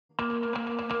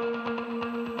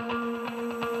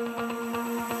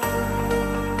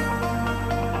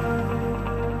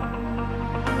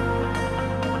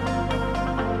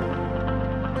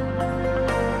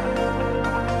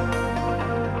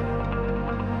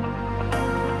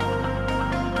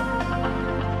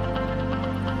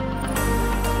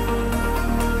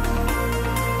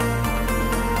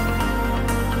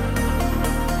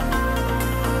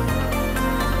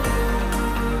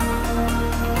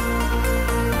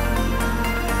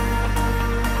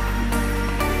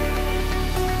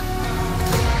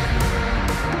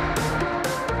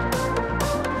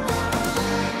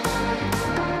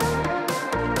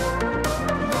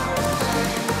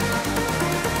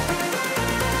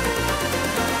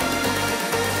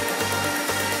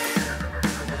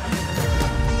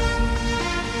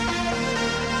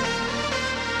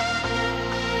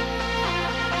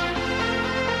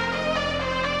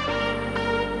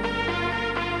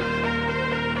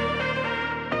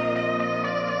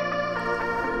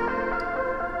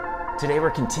Today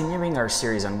we're continuing our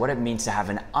series on what it means to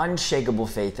have an unshakable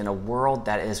faith in a world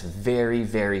that is very,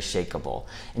 very shakeable.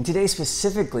 And today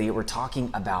specifically, we're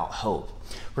talking about hope.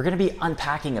 We're going to be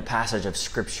unpacking a passage of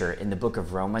scripture in the book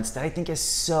of Romans that I think is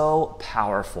so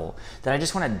powerful that I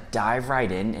just want to dive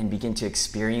right in and begin to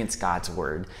experience God's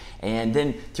word. And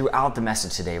then throughout the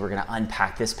message today, we're going to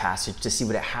unpack this passage to see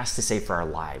what it has to say for our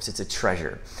lives. It's a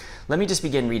treasure. Let me just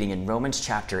begin reading in Romans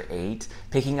chapter 8,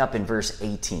 picking up in verse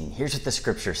 18. Here's what the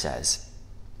scripture says.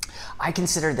 I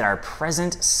consider that our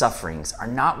present sufferings are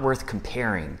not worth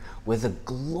comparing with the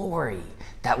glory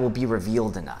that will be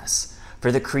revealed in us.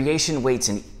 For the creation waits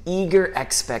in eager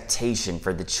expectation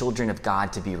for the children of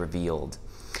God to be revealed.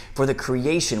 For the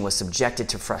creation was subjected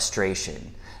to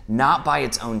frustration, not by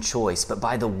its own choice, but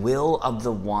by the will of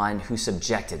the one who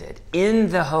subjected it, in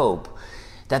the hope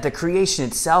that the creation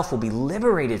itself will be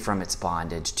liberated from its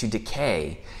bondage to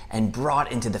decay and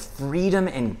brought into the freedom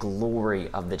and glory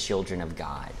of the children of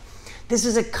God. This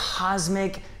is a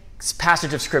cosmic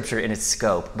passage of scripture in its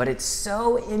scope, but it's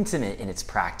so intimate in its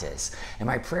practice. And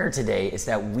my prayer today is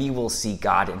that we will see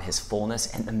God in his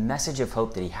fullness and the message of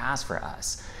hope that he has for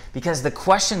us. Because the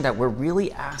question that we're really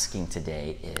asking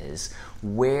today is,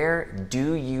 where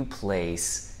do you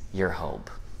place your hope?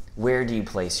 Where do you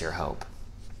place your hope?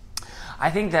 I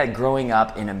think that growing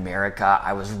up in America,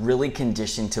 I was really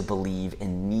conditioned to believe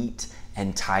in neat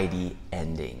and tidy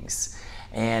endings.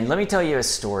 And let me tell you a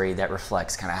story that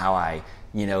reflects kind of how I,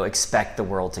 expect the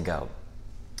world to go.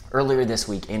 Earlier this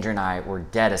week, Andrea and I were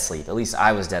dead asleep. At least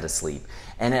I was dead asleep.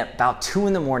 And at about 2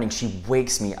 a.m, she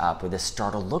wakes me up with a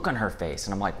startled look on her face.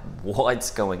 And I'm like,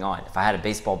 what's going on? If I had a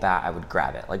baseball bat, I would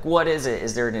grab it. Like, what is it?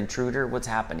 Is there an intruder? What's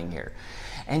happening here?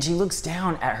 And she looks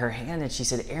down at her hand and she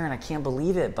said, Aaron, I can't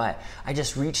believe it, but I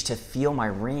just reached to feel my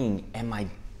ring and my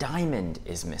diamond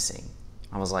is missing.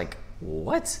 I was like,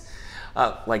 what?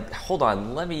 Hold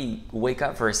on, let me wake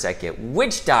up for a second.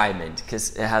 Which diamond?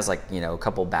 Because it has a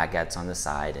couple baguettes on the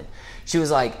side. And she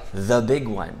was like, the big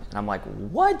one. And I'm like,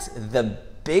 what? The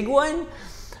big one?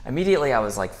 Immediately I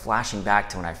was flashing back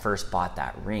to when I first bought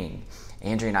that ring.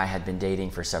 Andrea and I had been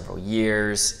dating for several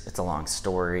years. It's a long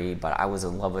story, but I was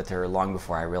in love with her long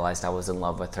before I realized I was in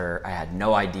love with her. I had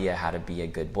no idea how to be a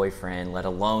good boyfriend, let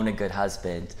alone a good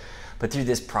husband. But through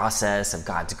this process of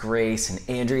God's grace and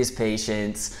Andrea's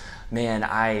patience, man,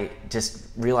 I just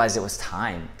realized it was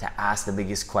time to ask the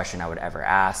biggest question I would ever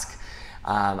ask.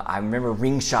 I remember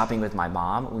ring shopping with my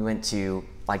mom. We went to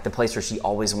the place where she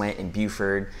always went in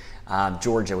Buford,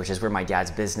 Georgia, which is where my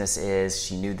dad's business is.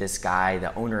 She knew this guy,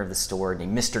 the owner of the store,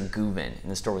 named Mr. Gouvin, and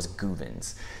the store was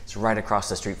Gouvin's. It's right across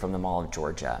the street from the Mall of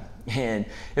Georgia. And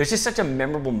it was just such a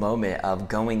memorable moment of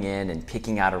going in and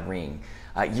picking out a ring.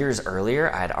 Years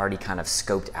earlier, I had already kind of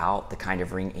scoped out the kind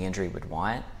of ring Andrea would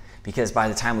want, because by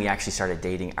the time we actually started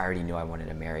dating, I already knew I wanted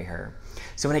to marry her.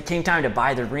 So when it came time to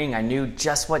buy the ring, I knew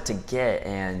just what to get,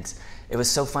 and it was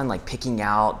so fun picking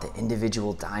out the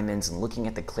individual diamonds and looking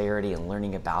at the clarity and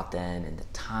learning about them and the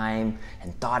time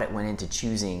and thought it went into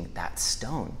choosing that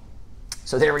stone.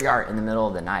 So there we are in the middle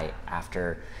of the night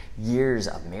after years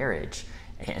of marriage,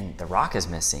 and the rock is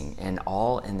missing, and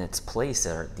all in its place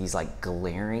are these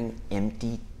glaring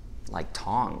empty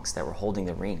tongs that were holding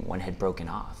the ring. One had broken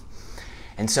off.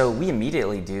 And so we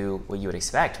immediately do what you would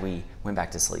expect. We went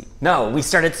back to sleep. No, we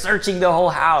started searching the whole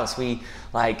house. We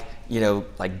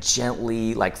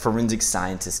gently, forensic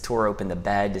scientists, tore open the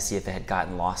bed to see if it had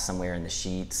gotten lost somewhere in the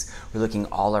sheets. We're looking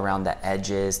all around the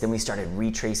edges. Then we started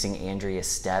retracing Andrea's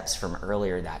steps from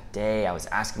earlier that day. I was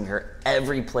asking her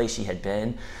every place she had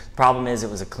been. The problem is it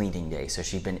was a cleaning day, so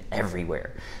she'd been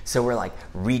everywhere. So we're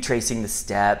retracing the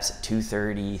steps,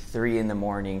 2:30, 3 a.m,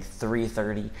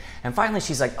 3:30. And finally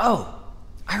she's like, oh,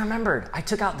 I remembered, I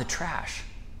took out the trash.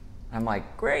 I'm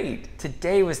like, great,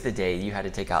 today was the day you had to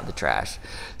take out the trash.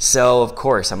 So of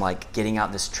course, I'm getting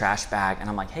out this trash bag and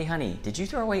I'm like, hey honey, did you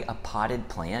throw away a potted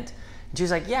plant? And she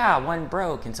was like, yeah, one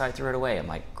broke, and so I threw it away. I'm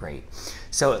like, great.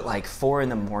 So at 4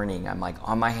 a.m, I'm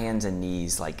on my hands and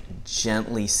knees,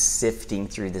 gently sifting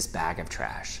through this bag of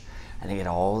trash. And I get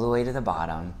all the way to the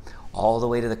bottom, all the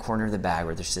way to the corner of the bag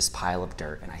where there's this pile of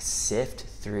dirt, and I sift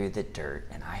through the dirt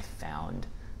and I found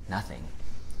nothing.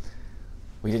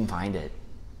 We didn't find it.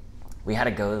 We had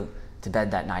to go to bed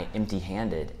that night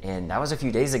empty-handed, and that was a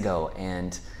few days ago.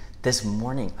 And this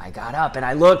morning I got up and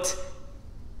I looked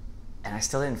and I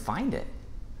still didn't find it.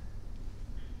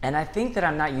 And I think that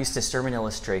I'm not used to sermon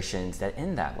illustrations that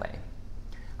end that way.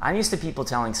 I'm used to people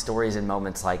telling stories in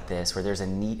moments like this where there's a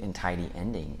neat and tidy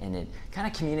ending, and it kind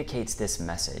of communicates this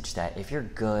message that if you're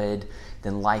good,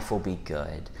 then life will be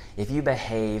good. If you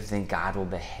behave, then God will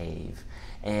behave.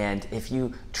 And if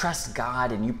you trust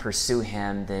God and you pursue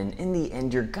Him, then in the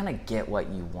end, you're gonna get what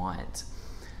you want.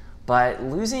 But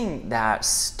losing that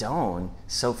stone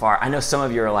so far, I know some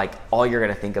of you are like, all you're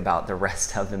gonna think about the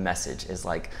rest of the message is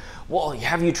like, well,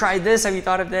 have you tried this? Have you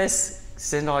thought of this?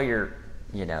 Send all your,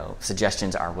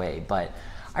 suggestions our way. But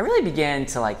I really began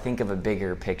to like think of a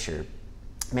bigger picture.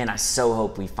 Man, I so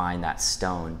hope we find that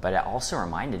stone, but it also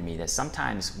reminded me that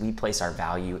sometimes we place our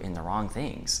value in the wrong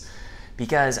things.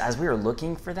 Because as we were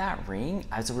looking for that ring,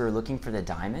 as we were looking for the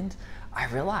diamond, I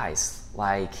realized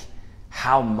like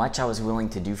how much I was willing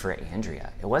to do for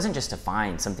Andrea. It wasn't just to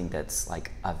find something that's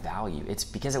like of value. It's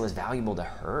because it was valuable to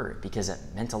her, because it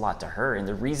meant a lot to her. And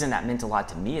the reason that meant a lot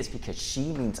to me is because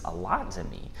she means a lot to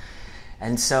me.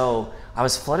 And so I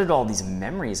was flooded with all these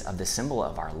memories of the symbol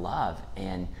of our love.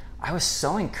 And I was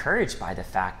so encouraged by the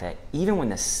fact that even when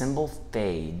the symbol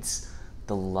fades,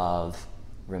 the love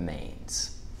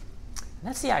remains. And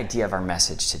that's the idea of our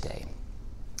message today.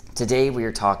 Today we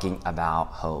are talking about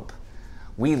hope.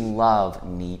 We love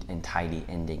neat and tidy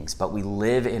endings, but we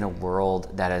live in a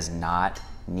world that is not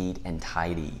neat and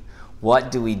tidy. What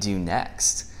do we do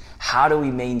next? How do we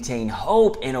maintain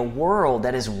hope in a world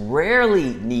that is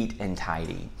rarely neat and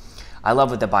tidy? I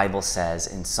love what the Bible says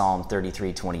in Psalm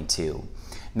 33:22.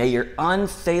 May your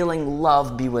unfailing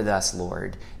love be with us,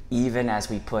 Lord, even as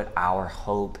we put our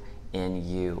hope in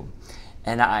you.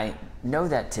 And I know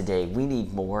that today we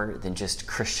need more than just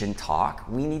Christian talk.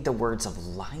 We need the words of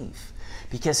life,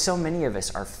 because so many of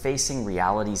us are facing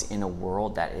realities in a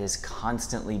world that is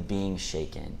constantly being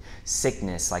shaken.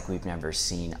 Sickness like we've never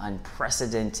seen,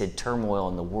 unprecedented turmoil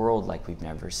in the world like we've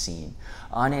never seen,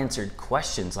 unanswered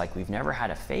questions like we've never had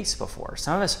to face before.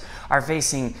 Some of us are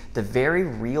facing the very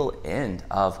real end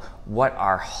of what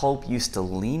our hope used to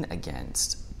lean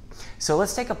against. So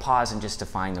let's take a pause and just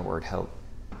define the word hope.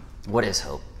 What is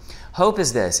hope? Hope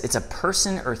is this: it's a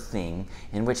person or thing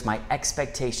in which my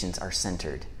expectations are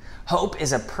centered. Hope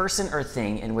is a person or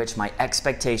thing in which my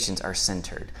expectations are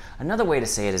centered. Another way to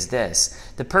say it is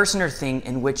this: the person or thing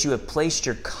in which you have placed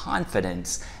your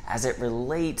confidence as it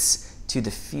relates to the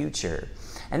future.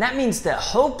 And that means that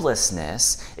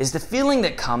hopelessness is the feeling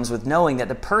that comes with knowing that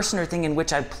the person or thing in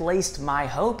which I placed my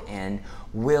hope in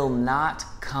will not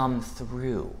come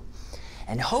through.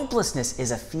 And hopelessness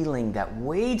is a feeling that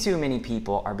way too many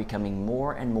people are becoming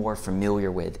more and more familiar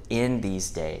with in these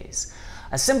days.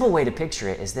 A simple way to picture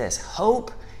it is this: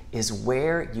 hope is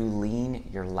where you lean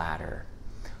your ladder.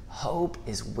 Hope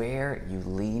is where you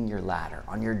lean your ladder.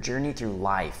 On your journey through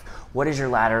life, what is your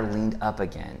ladder leaned up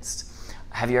against?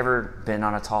 Have you ever been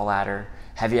on a tall ladder?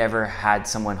 Have you ever had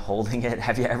someone holding it?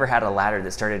 Have you ever had a ladder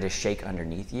that started to shake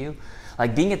underneath you?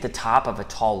 Like being at the top of a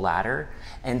tall ladder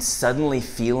and suddenly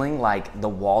feeling like the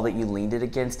wall that you leaned it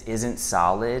against isn't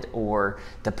solid, or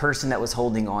the person that was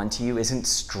holding on to you isn't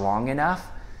strong enough.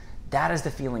 That is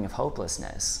the feeling of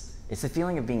hopelessness. It's the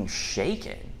feeling of being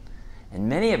shaken. And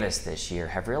many of us this year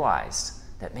have realized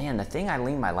that, man, the thing I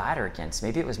leaned my ladder against,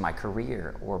 maybe it was my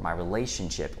career or my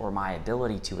relationship or my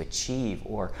ability to achieve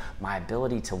or my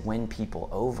ability to win people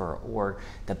over or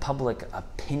the public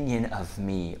opinion of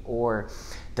me or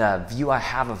the view I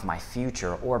have of my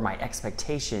future or my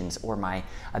expectations or my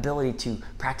ability to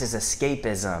practice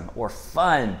escapism or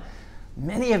fun.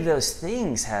 Many of those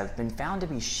things have been found to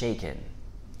be shaken.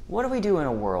 What do we do in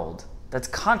a world that's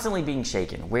constantly being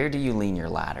shaken? Where do you lean your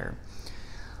ladder?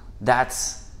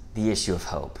 That's the issue of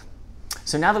hope.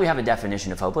 So now that we have a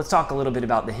definition of hope, let's talk a little bit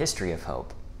about the history of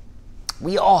hope.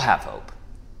 We all have hope.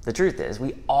 The truth is,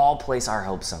 we all place our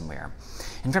hope somewhere.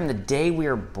 And from the day we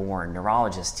are born,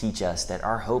 neurologists teach us that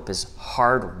our hope is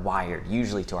hardwired,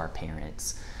 usually to our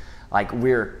parents. Like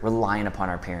we're relying upon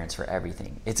our parents for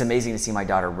everything. It's amazing to see my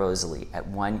daughter Rosalie at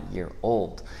 1 year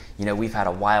old. You know, we've had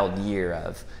a wild year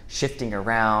of shifting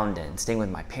around and staying with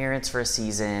my parents for a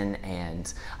season,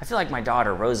 and I feel like my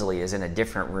daughter Rosalie is in a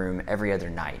different room every other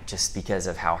night just because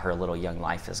of how her little young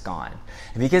life has gone.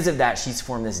 And because of that, she's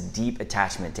formed this deep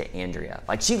attachment to Andrea.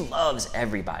 Like she loves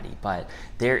everybody, but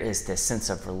there is this sense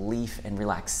of relief and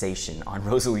relaxation on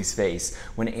Rosalie's face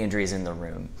when Andrea's in the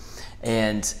room.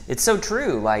 And it's so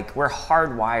true, like we're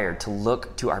hardwired to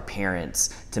look to our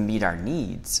parents to meet our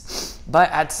needs.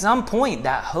 But at some point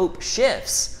that hope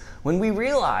shifts when we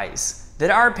realize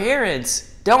that our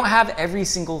parents don't have every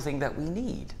single thing that we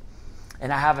need.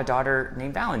 And I have a daughter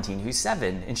named Valentine who's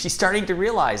 7, and she's starting to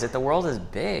realize that the world is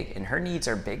big and her needs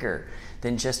are bigger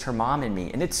than just her mom and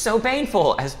me. And it's so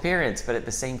painful as parents, but at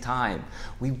the same time,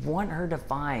 we want her to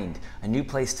find a new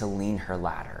place to lean her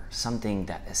ladder, something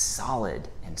that is solid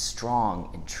and strong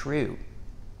and true.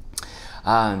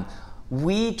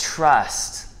 We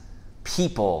trust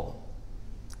people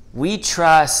We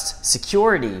trust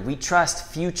security. We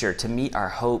trust future to meet our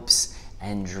hopes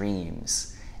and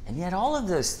dreams. And yet all of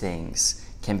those things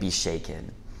can be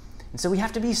shaken. And so we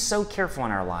have to be so careful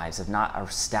in our lives of not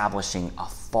establishing a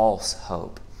false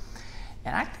hope.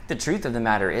 And I think the truth of the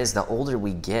matter is the older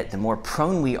we get, the more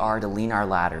prone we are to lean our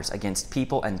ladders against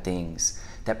people and things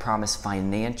that promise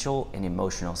financial and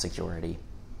emotional security.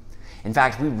 In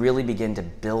fact, we really begin to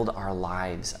build our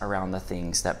lives around the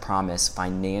things that promise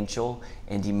financial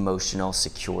and emotional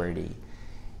security.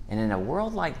 And in a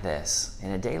world like this,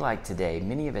 in a day like today,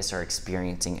 many of us are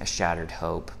experiencing a shattered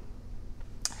hope.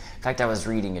 In fact, I was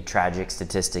reading a tragic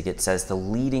statistic. It says the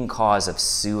leading cause of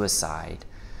suicide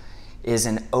is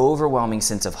an overwhelming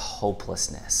sense of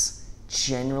hopelessness,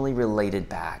 generally related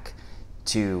back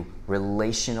to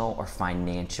relational or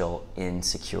financial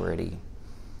insecurity.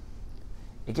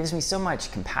 It gives me so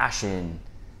much compassion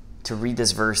to read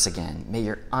this verse again. May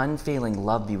your unfailing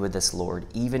love be with us, Lord,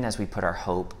 even as we put our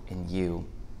hope in you.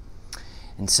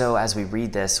 And so as we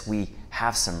read this, we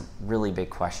have some really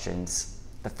big questions.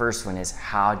 The first one is,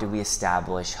 how do we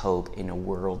establish hope in a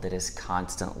world that is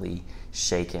constantly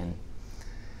shaken?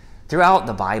 Throughout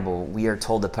the Bible, we are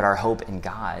told to put our hope in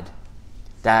God,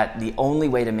 that the only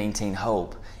way to maintain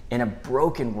hope in a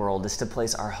broken world is to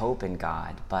place our hope in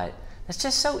God. But that's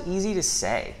just so easy to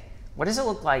say. What does it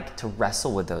look like to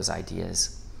wrestle with those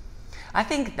ideas? I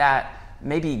think that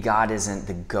maybe God isn't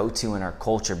the go-to in our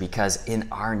culture because in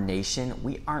our nation,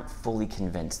 we aren't fully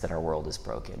convinced that our world is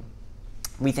broken.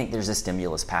 We think there's a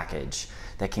stimulus package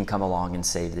that can come along and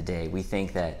save the day. We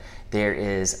think that there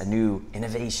is a new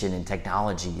innovation in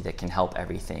technology that can help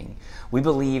everything. We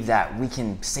believe that we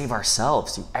can save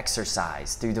ourselves through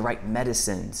exercise, through the right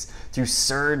medicines, through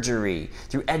surgery,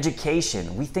 through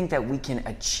education. We think that we can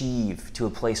achieve to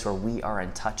a place where we are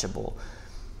untouchable,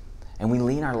 and we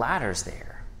lean our ladders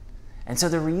there. And so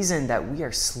the reason that we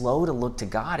are slow to look to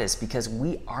God is because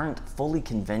we aren't fully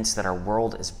convinced that our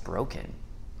world is broken.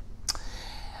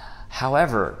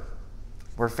 However,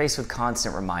 we're faced with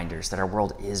constant reminders that our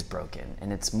world is broken,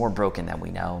 and it's more broken than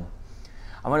we know.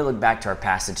 I want to look back to our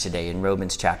passage today in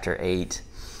Romans chapter 8,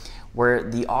 where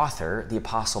the author, the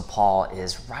Apostle Paul,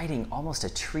 is writing almost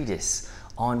a treatise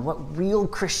on what real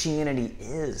Christianity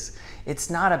is. It's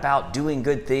not about doing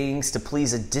good things to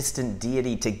please a distant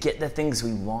deity to get the things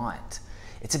we want.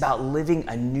 It's about living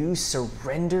a new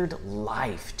surrendered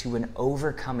life to an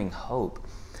overcoming hope.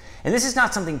 And this is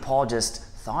not something Paul just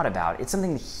thought about. It's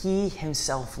something that he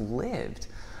himself lived.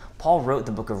 Paul wrote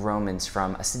the book of Romans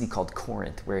from a city called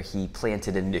Corinth, where he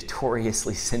planted a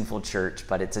notoriously sinful church,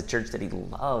 but it's a church that he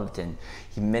loved and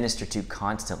he ministered to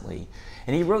constantly.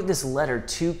 And he wrote this letter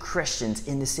to Christians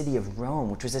in the city of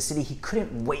Rome, which was a city he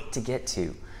couldn't wait to get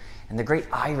to. And the great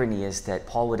irony is that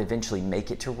Paul would eventually make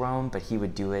it to Rome, but he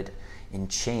would do it in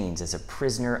chains as a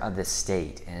prisoner of the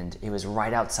state. And it was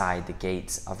right outside the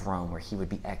gates of Rome where he would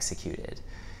be executed.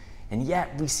 And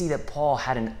yet we see that Paul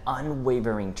had an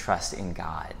unwavering trust in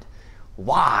God.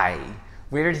 Why?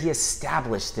 Where did he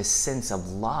establish this sense of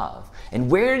love?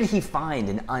 And where did he find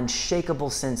an unshakable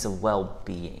sense of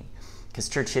well-being? Because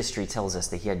church history tells us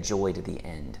that he had joy to the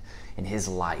end, and his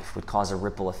life would cause a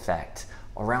ripple effect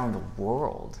around the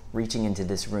world, reaching into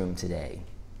this room today.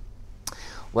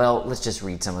 Well, let's just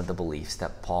read some of the beliefs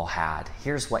that Paul had.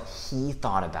 Here's what he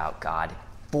thought about God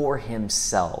for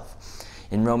himself.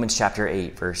 In Romans chapter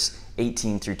 8, verse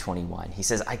 18 through 21, he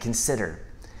says, I consider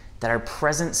that our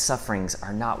present sufferings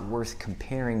are not worth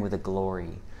comparing with the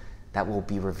glory that will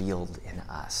be revealed in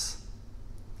us.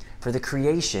 For the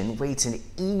creation waits in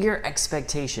eager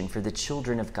expectation for the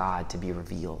children of God to be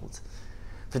revealed.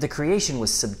 For the creation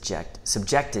was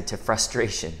subjected to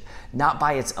frustration, not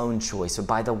by its own choice, but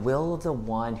by the will of the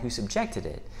one who subjected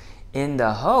it, in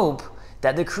the hope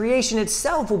that the creation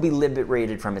itself will be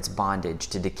liberated from its bondage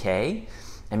to decay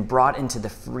and brought into the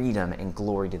freedom and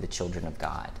glory to the children of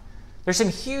God. There's some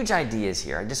huge ideas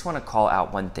here. I just want to call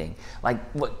out one thing. Like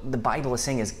what the Bible is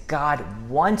saying is God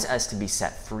wants us to be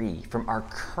set free from our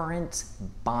current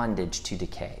bondage to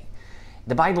decay.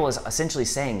 The Bible is essentially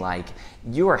saying, like,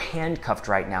 you are handcuffed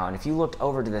right now, and if you looked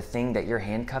over to the thing that you're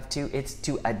handcuffed to, it's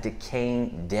to a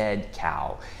decaying dead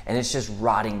cow, and it's just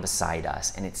rotting beside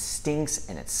us, and it stinks,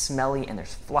 and it's smelly, and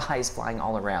there's flies flying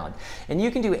all around. And you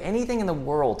can do anything in the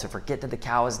world to forget that the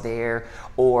cow is there,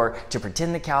 or to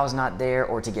pretend the cow is not there,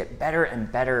 or to get better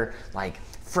and better, like,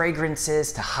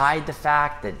 fragrances to hide the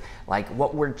fact that like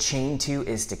what we're chained to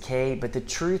is decay. But the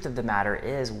truth of the matter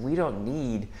is we don't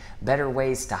need better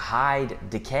ways to hide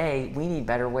decay. We need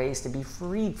better ways to be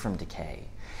freed from decay.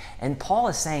 And Paul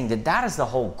is saying that that is the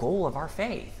whole goal of our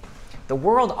faith. The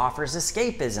world offers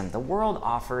escapism. The world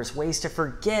offers ways to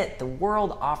forget. The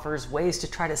world offers ways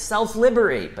to try to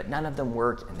self-liberate, but none of them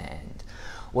work in the end.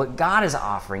 What God is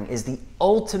offering is the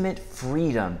ultimate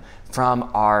freedom from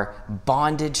our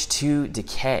bondage to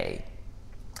decay.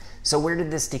 So where did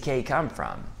this decay come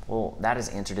from? Well, that is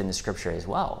answered in the scripture as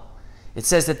well. It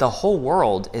says that the whole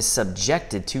world is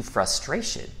subjected to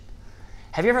frustration.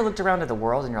 Have you ever looked around at the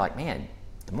world and you're like, man,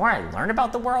 the more I learn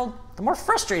about the world, the more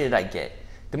frustrated I get.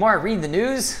 The more I read the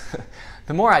news,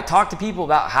 the more I talk to people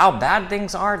about how bad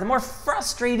things are, the more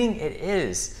frustrating it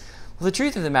is. Well, the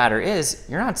truth of the matter is,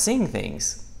 you're not seeing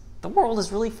things. The world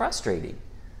is really frustrating.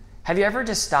 Have you ever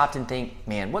just stopped and think,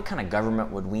 man, what kind of government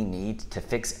would we need to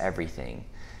fix everything?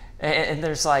 And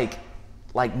there's like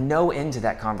no end to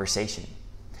that conversation.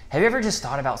 Have you ever just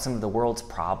thought about some of the world's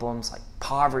problems, like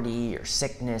poverty or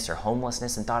sickness or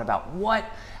homelessness, and thought about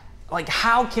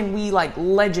how can we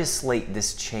legislate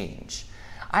this change?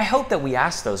 I hope that we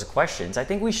ask those questions. I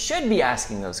think we should be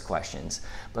asking those questions,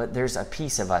 but there's a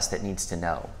piece of us that needs to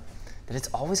know that it's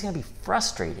always going to be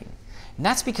frustrating. And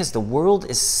that's because the world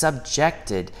is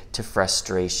subjected to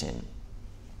frustration.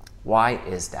 Why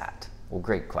is that? Well,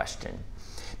 great question.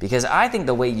 Because I think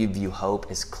the way you view hope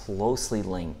is closely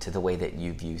linked to the way that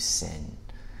you view sin.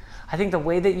 I think the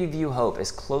way that you view hope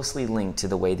is closely linked to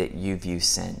the way that you view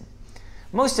sin.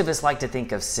 Most of us like to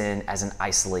think of sin as an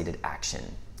isolated action.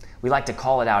 We like to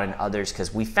call it out in others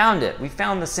because we found it. We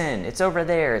found the sin. It's over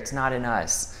there. It's not in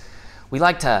us. We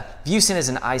like to view sin as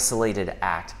an isolated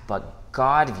act, but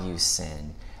God views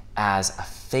sin as a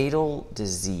fatal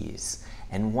disease.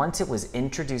 And once it was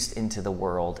introduced into the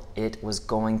world, it was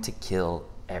going to kill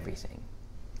everything.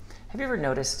 Have you ever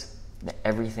noticed that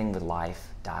everything with life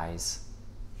dies?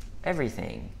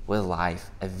 Everything with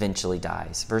life eventually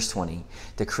dies. Verse 20,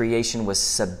 the creation was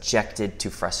subjected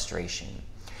to frustration.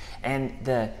 And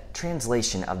the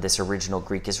translation of this original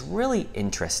Greek is really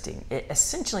interesting. It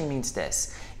essentially means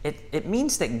this. It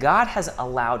means that God has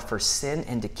allowed for sin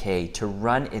and decay to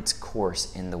run its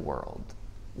course in the world.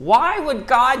 Why would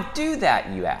God do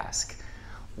that, you ask?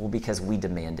 Well, because we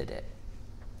demanded it.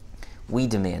 We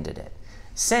demanded it.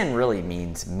 Sin really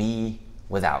means me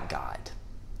without God.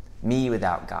 Me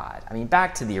without God. I mean,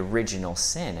 back to the original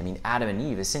sin. I mean, Adam and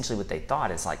Eve, essentially what they thought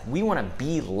is we want to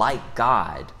be like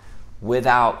God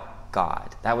without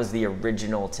God. That was the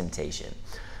original temptation.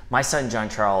 My son, John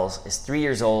Charles, is 3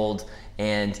 years old,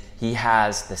 and he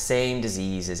has the same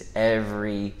disease as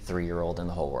every 3-year-old in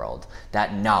the whole world.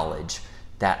 That knowledge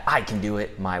that I can do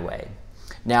it my way.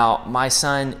 Now, my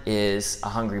son is a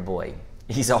hungry boy.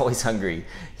 He's always hungry.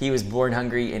 He was born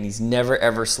hungry, and he's never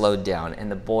ever slowed down,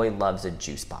 and the boy loves a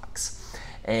juice box.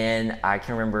 And I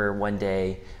can remember one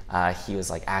day he was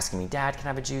asking me, Dad, can I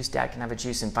have a juice? Dad, can I have a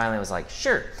juice? And finally I was like,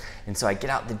 sure. And so I get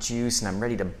out the juice and I'm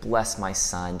ready to bless my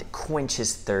son, to quench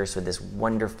his thirst with this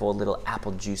wonderful little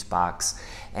apple juice box.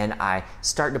 And I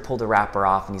start to pull the wrapper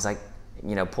off, and he's like,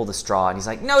 pull the straw. And he's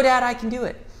like, no, Dad, I can do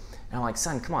it. And I'm like,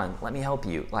 son, come on, let me help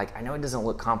you. I know it doesn't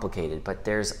look complicated, but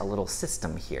there's a little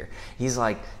system here. He's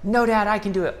like, no, Dad, I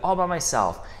can do it all by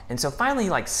myself. And so finally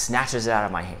he snatches it out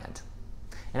of my hand.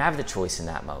 And I have the choice in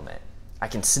that moment. I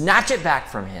can snatch it back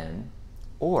from him,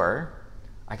 or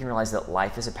I can realize that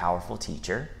life is a powerful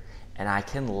teacher, and I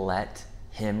can let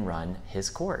him run his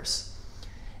course.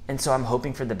 And so I'm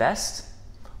hoping for the best,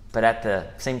 but at the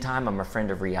same time, I'm a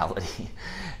friend of reality.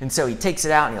 And so he takes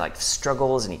it out and he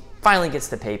struggles, and he finally gets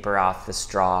the paper off the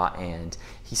straw, and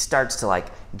he starts to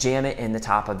jam it in the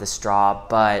top of the straw,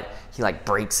 but he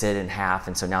breaks it in half,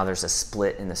 and so now there's a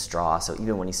split in the straw. So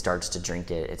even when he starts to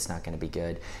drink it, it's not going to be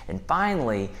good. And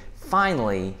finally,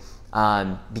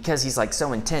 because he's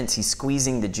so intense, he's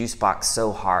squeezing the juice box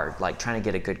so hard, trying to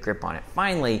get a good grip on it.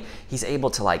 Finally, he's able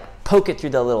to poke it through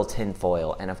the little tin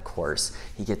foil, and of course,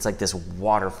 he gets this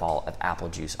waterfall of apple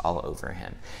juice all over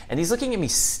him. And he's looking at me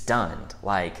stunned,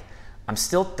 I'm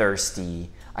still thirsty,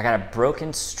 I got a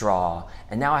broken straw,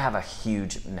 and now I have a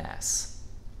huge mess.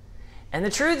 And the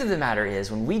truth of the matter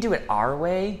is, when we do it our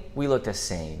way, we look the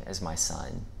same as my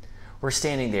son. We're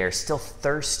standing there still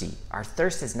thirsty. Our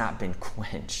thirst has not been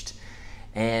quenched.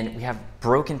 And we have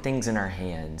broken things in our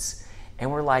hands.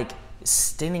 And we're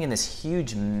standing in this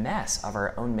huge mess of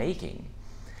our own making.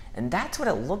 And that's what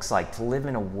it looks like to live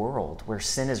in a world where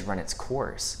sin has run its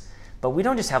course. But we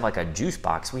don't just have a juice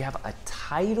box. We have a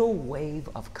tidal wave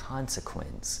of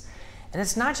consequence. And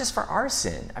it's not just for our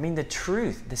sin. I mean,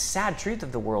 the sad truth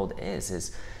of the world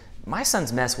is my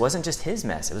son's mess wasn't just his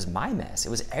mess. It was my mess. It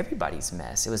was everybody's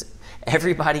mess. It was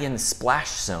everybody in the splash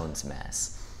zone's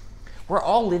mess. We're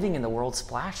all living in the world's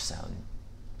splash zone,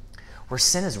 where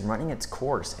sin is running its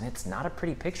course, and it's not a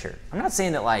pretty picture. I'm not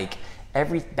saying that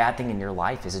Every bad thing in your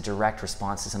life is a direct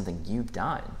response to something you've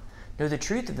done. No, the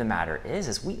truth of the matter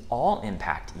is we all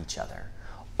impact each other.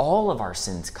 All of our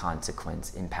sin's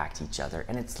consequence impact each other,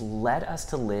 and it's led us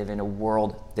to live in a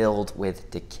world filled with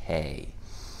decay.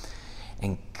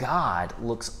 And God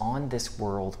looks on this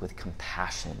world with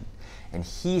compassion, and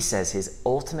he says his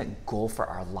ultimate goal for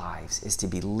our lives is to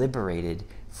be liberated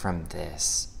from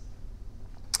this.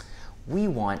 We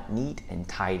want neat and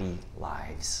tidy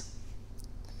lives.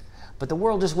 But the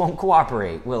world just won't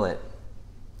cooperate, will it?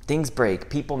 Things break,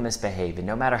 people misbehave, and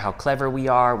no matter how clever we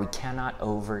are, we cannot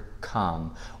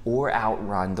overcome or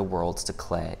outrun the world's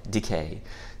decay.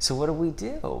 So what do we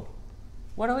do?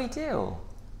 What do we do?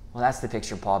 Well, that's the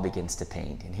picture Paul begins to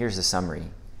paint. And here's the summary.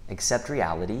 Accept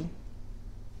reality,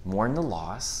 mourn the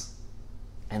loss,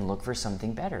 and look for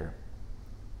something better.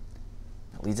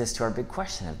 That leads us to our big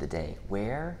question of the day.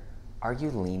 Where are you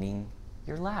leaning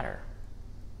your ladder?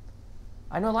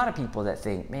 I know a lot of people that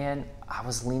think, man, I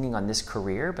was leaning on this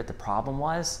career, but the problem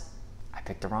was I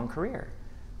picked the wrong career.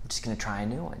 I'm just going to try a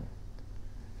new one.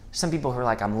 Some people who are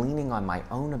like, I'm leaning on my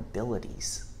own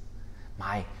abilities,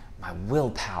 my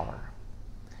willpower.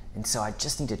 And so I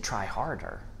just need to try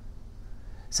harder.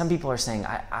 Some people are saying,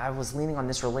 I was leaning on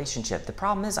this relationship. The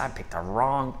problem is I picked the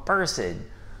wrong person.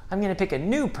 I'm going to pick a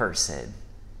new person.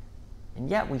 And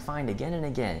yet we find again and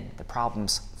again the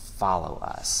problems follow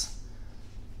us.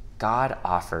 God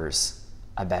offers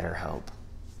a better hope.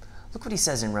 Look what he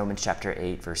says in Romans chapter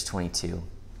 8, verse 22.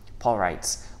 Paul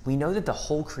writes, we know that the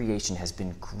whole creation has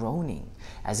been groaning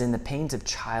as in the pains of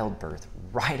childbirth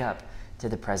right up to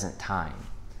the present time.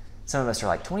 Some of us are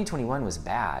like, 2021 was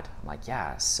bad. I'm like,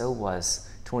 yeah, so was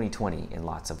 2020 in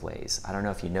lots of ways. I don't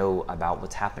know if you know about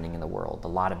what's happening in the world. A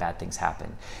lot of bad things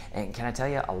happen. And can I tell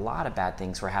you, a lot of bad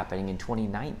things were happening in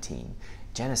 2019.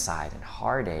 Genocide and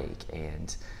heartache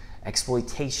and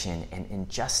exploitation and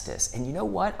injustice. And you know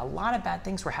what? A lot of bad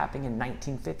things were happening in the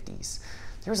 1950s.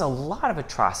 There was a lot of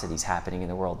atrocities happening in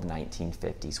the world in the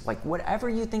 1950s. Like whatever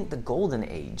you think the golden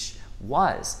age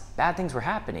was, bad things were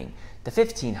happening. The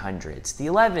 1500s, the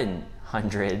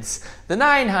 1100s, the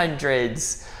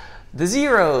 900s, the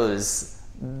zeros,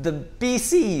 the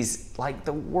BCs, like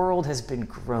the world has been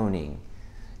groaning.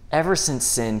 Ever since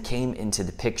sin came into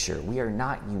the picture, we are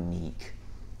not unique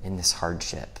in this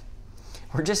hardship.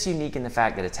 We're just unique in the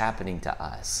fact that it's happening to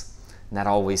us, and that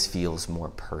always feels more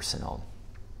personal.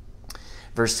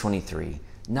 Verse 23,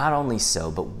 not only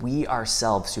so, but we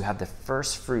ourselves who have the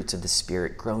first fruits of the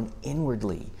Spirit groan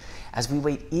inwardly as we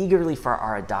wait eagerly for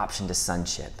our adoption to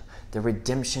sonship, the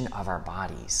redemption of our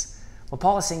bodies. What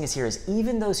Paul is saying is here is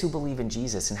even those who believe in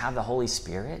Jesus and have the Holy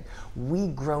Spirit, we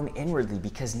groan inwardly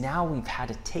because now we've had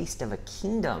a taste of a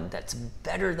kingdom that's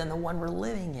better than the one we're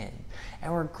living in.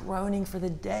 And we're groaning for the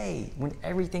day when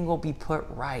everything will be put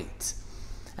right.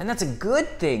 And that's a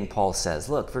good thing, Paul says.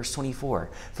 Look, verse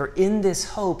 24, for in this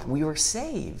hope we were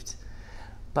saved.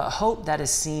 But hope that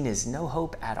is seen is no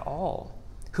hope at all.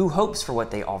 Who hopes for what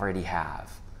they already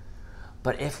have?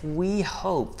 But if we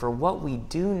hope for what we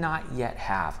do not yet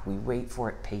have, we wait for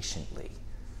it patiently.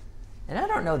 And I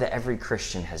don't know that every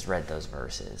Christian has read those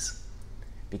verses,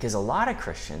 because a lot of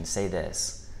Christians say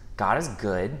this, God is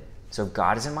good, so if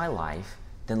God is in my life,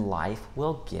 then life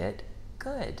will get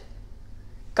good.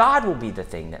 God will be the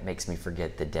thing that makes me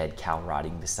forget the dead cow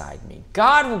rotting beside me.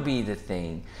 God will be the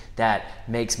thing that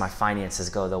makes my finances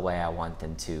go the way I want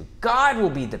them to. God will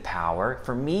be the power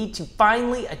for me to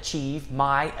finally achieve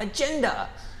my agenda.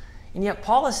 And yet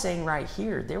Paul is saying right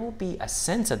here, there will be a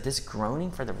sense of this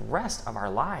groaning for the rest of our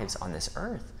lives on this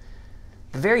earth.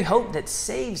 The very hope that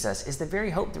saves us is the very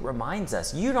hope that reminds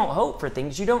us, you don't hope for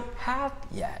things you don't have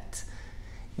yet.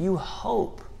 You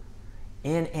hope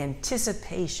in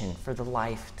anticipation for the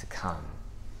life to come.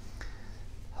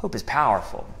 Hope is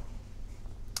powerful.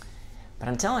 But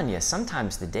I'm telling you,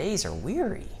 sometimes the days are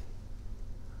weary.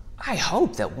 I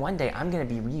hope that one day I'm going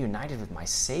to be reunited with my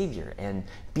Savior and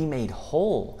be made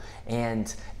whole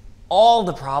and all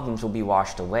the problems will be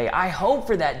washed away. I hope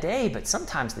for that day, but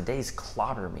sometimes the days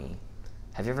clobber me.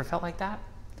 Have you ever felt like that?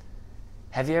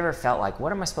 Have you ever felt like,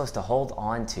 what am I supposed to hold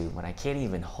on to when I can't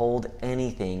even hold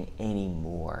anything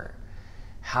anymore?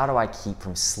 How do I keep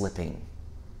from slipping?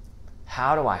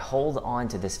 How do I hold on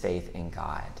to this faith in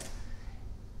God?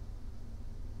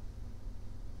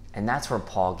 And that's where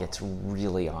Paul gets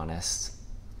really honest.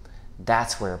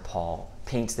 That's where Paul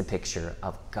paints the picture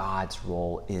of God's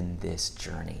role in this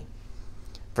journey.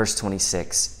 Verse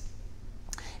 26,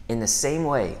 in the same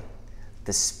way,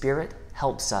 the Spirit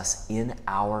helps us in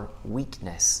our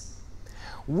weakness.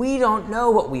 We don't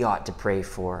know what we ought to pray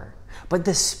for, but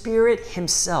the Spirit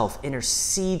himself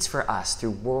intercedes for us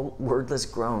through wordless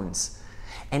groans.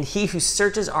 And he who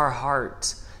searches our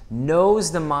hearts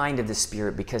knows the mind of the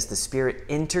Spirit, because the Spirit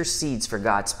intercedes for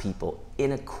God's people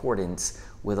in accordance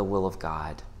with the will of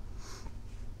God.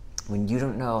 When you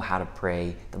don't know how to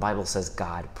pray, the Bible says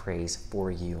God prays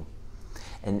for you.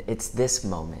 And it's this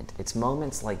moment, it's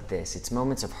moments like this, it's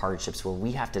moments of hardships where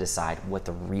we have to decide what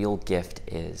the real gift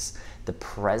is, the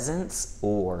presence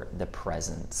or the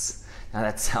presence. Now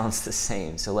that sounds the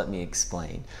same, so let me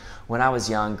explain. When I was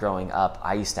young, growing up,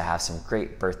 I used to have some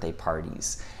great birthday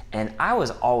parties. And I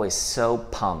was always so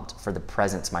pumped for the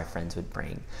presents my friends would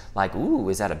bring. Like, ooh,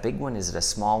 is that a big one? Is it a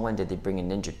small one? Did they bring a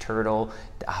Ninja Turtle?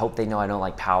 I hope they know I don't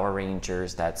like Power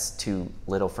Rangers. That's too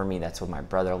little for me. That's what my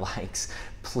brother likes.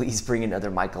 Please bring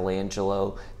another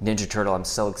Michelangelo Ninja Turtle. I'm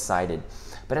so excited.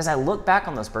 But as I look back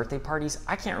on those birthday parties,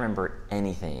 I can't remember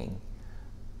anything,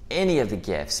 any of the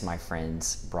gifts my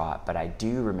friends brought, but I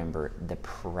do remember the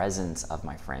presence of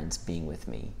my friends being with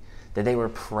me. That they were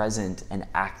present and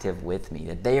active with me,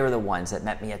 that they were the ones that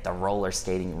met me at the roller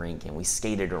skating rink and we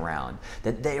skated around,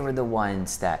 that they were the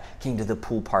ones that came to the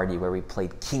pool party where we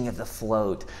played King of the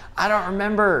Float. I don't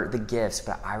remember the gifts,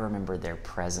 but I remember their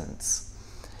presence.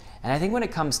 And I think when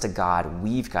it comes to God,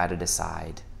 we've got to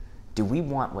decide, do we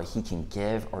want what he can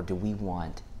give or do we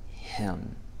want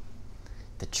him?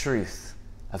 The truth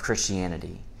of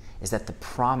Christianity is that the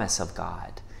promise of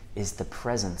God is the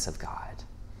presence of God.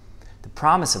 The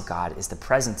promise of God is the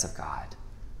presence of God.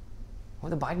 What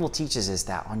the Bible teaches is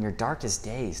that on your darkest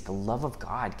days, the love of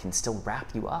God can still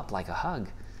wrap you up like a hug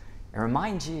and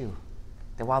remind you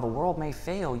that while the world may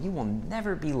fail, you will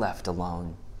never be left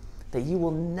alone, that you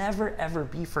will never ever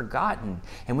be forgotten.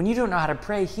 And when you don't know how to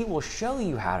pray, he will show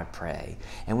you how to pray.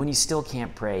 And when you still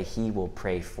can't pray, he will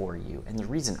pray for you. And the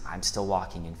reason I'm still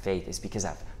walking in faith is because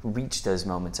I've reached those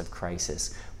moments of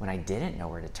crisis when I didn't know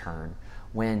where to turn,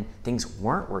 when things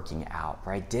weren't working out,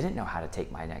 where I didn't know how to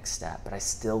take my next step, but I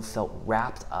still felt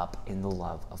wrapped up in the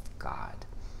love of God.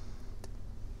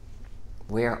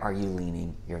 Where are you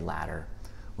leaning your ladder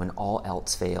when all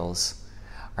else fails?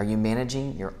 Are you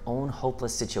managing your own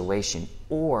hopeless situation,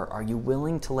 or are you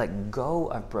willing to let go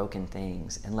of broken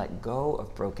things and let go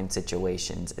of broken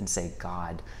situations and say,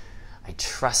 God, I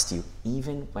trust you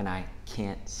even when I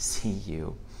can't see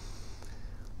you?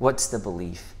 What's the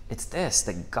belief? It's this,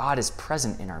 that God is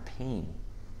present in our pain.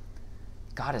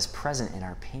 God is present in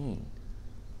our pain.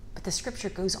 But the scripture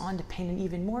goes on to paint an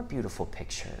even more beautiful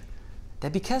picture,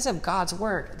 that because of God's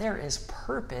work, there is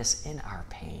purpose in our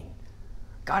pain.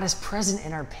 God is present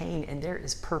in our pain, and there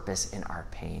is purpose in our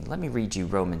pain. Let me read you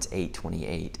Romans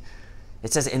 8:28.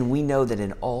 It says, and we know that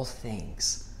in all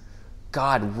things,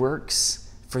 God works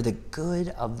for the good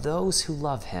of those who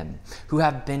love him, who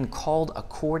have been called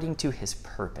according to his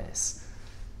purpose.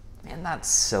 Man, that's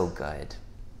so good.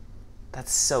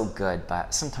 That's so good,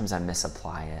 but sometimes I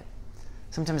misapply it.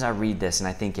 Sometimes I read this and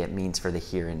I think it means for the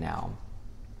here and now.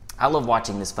 I love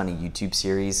watching this funny YouTube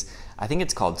series. I think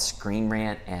it's called Screen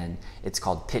Rant and it's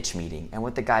called Pitch Meeting. And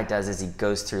what the guy does is he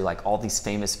goes through like all these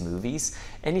famous movies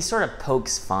and he sort of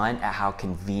pokes fun at how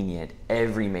convenient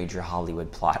every major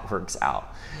Hollywood plot works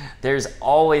out. There's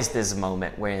always this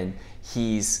moment when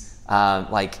he's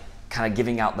like kind of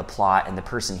giving out the plot and the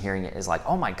person hearing it is like,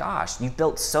 oh my gosh, you've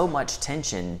built so much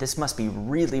tension. This must be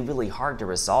really, really hard to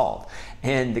resolve.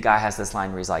 And the guy has this line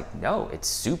where he's like, no, it's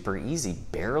super easy,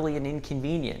 barely an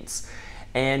inconvenience.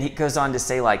 And he goes on to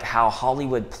say like how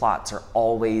Hollywood plots are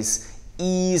always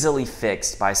easily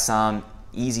fixed by some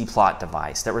easy plot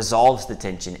device that resolves the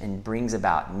tension and brings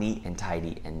about neat and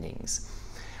tidy endings.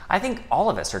 I think all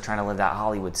of us are trying to live that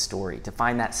Hollywood story, to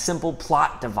find that simple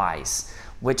plot device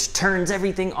which turns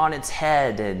everything on its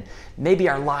head, and maybe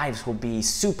our lives will be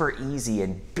super easy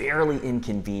and barely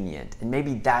inconvenient. And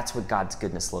maybe that's what God's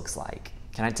goodness looks like.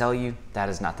 Can I tell you, that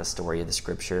is not the story of the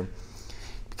scripture.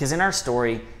 Because in our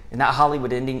story, in that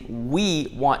Hollywood ending,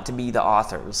 we want to be the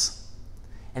authors.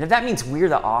 And if that means we're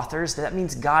the authors, that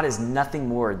means God is nothing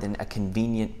more than a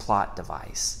convenient plot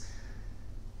device.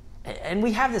 And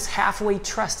we have this halfway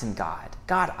trust in God.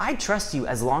 God, I trust you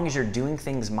as long as you're doing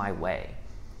things my way.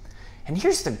 And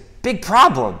here's the big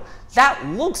problem. That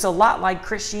looks a lot like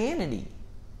Christianity.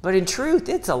 But in truth,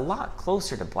 it's a lot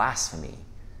closer to blasphemy.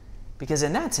 Because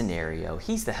in that scenario,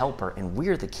 he's the helper and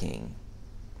we're the king.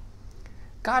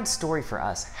 God's story for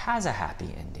us has a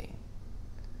happy ending.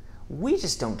 We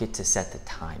just don't get to set the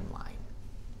timeline.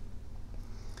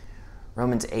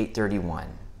 Romans 8:31.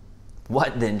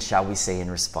 What then shall we say in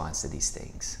response to these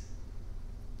things?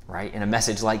 Right? In a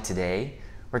message like today,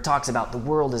 where it talks about the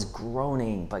world is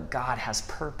groaning, but God has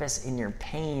purpose in your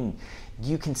pain.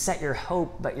 You can set your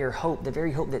hope, but your hope, the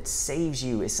very hope that saves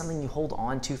you, is something you hold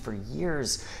on to for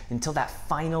years until that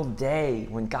final day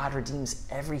when God redeems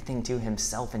everything to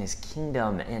himself and his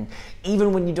kingdom. And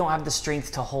even when you don't have the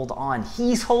strength to hold on,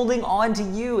 he's holding on to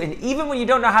you. And even when you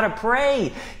don't know how to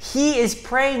pray, he is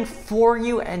praying for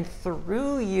you and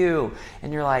through you.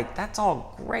 And you're like, that's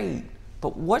all great,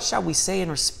 but what shall we say in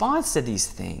response to these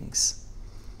things?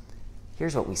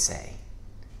 Here's what we say.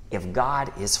 If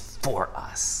God is for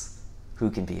us, who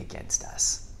can be against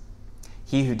us?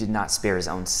 He who did not spare his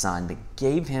own son, but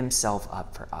gave himself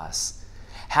up for us,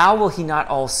 how will he not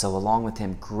also, along with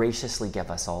him, graciously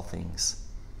give us all things?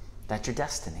 That's your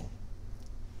destiny.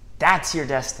 That's your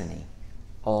destiny.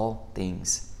 All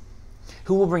things.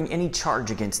 Who will bring any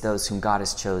charge against those whom God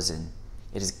has chosen?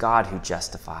 It is God who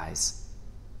justifies.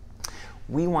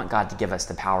 We want God to give us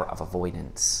the power of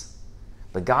avoidance.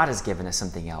 But God has given us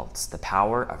something else, the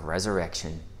power of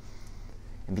resurrection.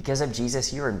 And because of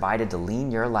Jesus, you're invited to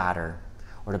lean your ladder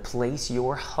or to place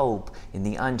your hope in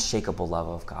the unshakable love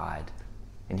of God.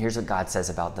 And here's what God says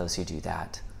about those who do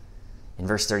that. In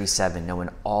verse 37, "No, in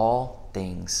all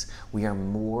things we are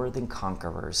more than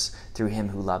conquerors through him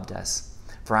who loved us.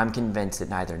 For I'm convinced that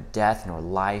neither death nor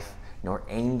life, nor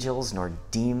angels nor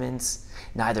demons,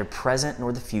 neither present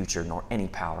nor the future, nor any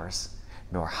powers,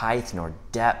 nor height nor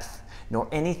depth, nor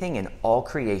anything in all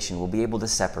creation will be able to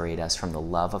separate us from the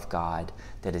love of God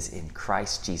that is in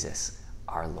Christ Jesus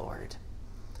our Lord."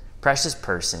 Precious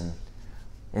person,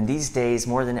 in these days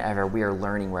more than ever, we are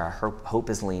learning where our hope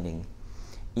is leaning.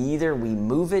 Either we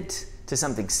move it to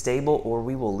something stable or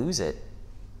we will lose it.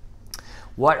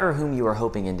 What or whom you are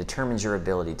hoping in determines your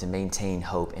ability to maintain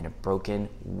hope in a broken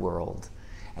world.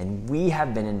 And we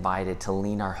have been invited to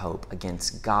lean our hope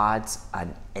against God's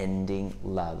unending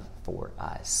love for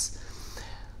us.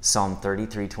 Psalm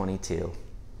 33:22.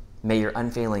 "May your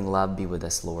unfailing love be with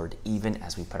us, Lord, even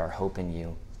as we put our hope in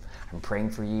you." I'm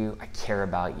praying for you, I care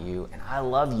about you, and I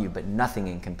love you, but nothing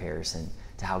in comparison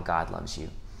to how God loves you.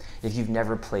 If you've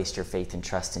never placed your faith and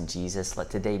trust in Jesus, let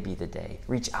today be the day.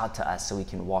 Reach out to us so we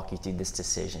can walk you through this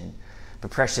decision.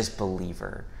 But precious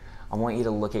believer, I want you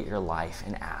to look at your life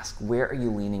and ask, where are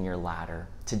you leaning your ladder?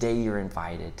 Today you're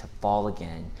invited to fall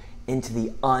again into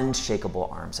the unshakable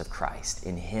arms of Christ.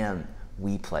 In him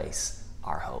we place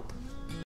our hope.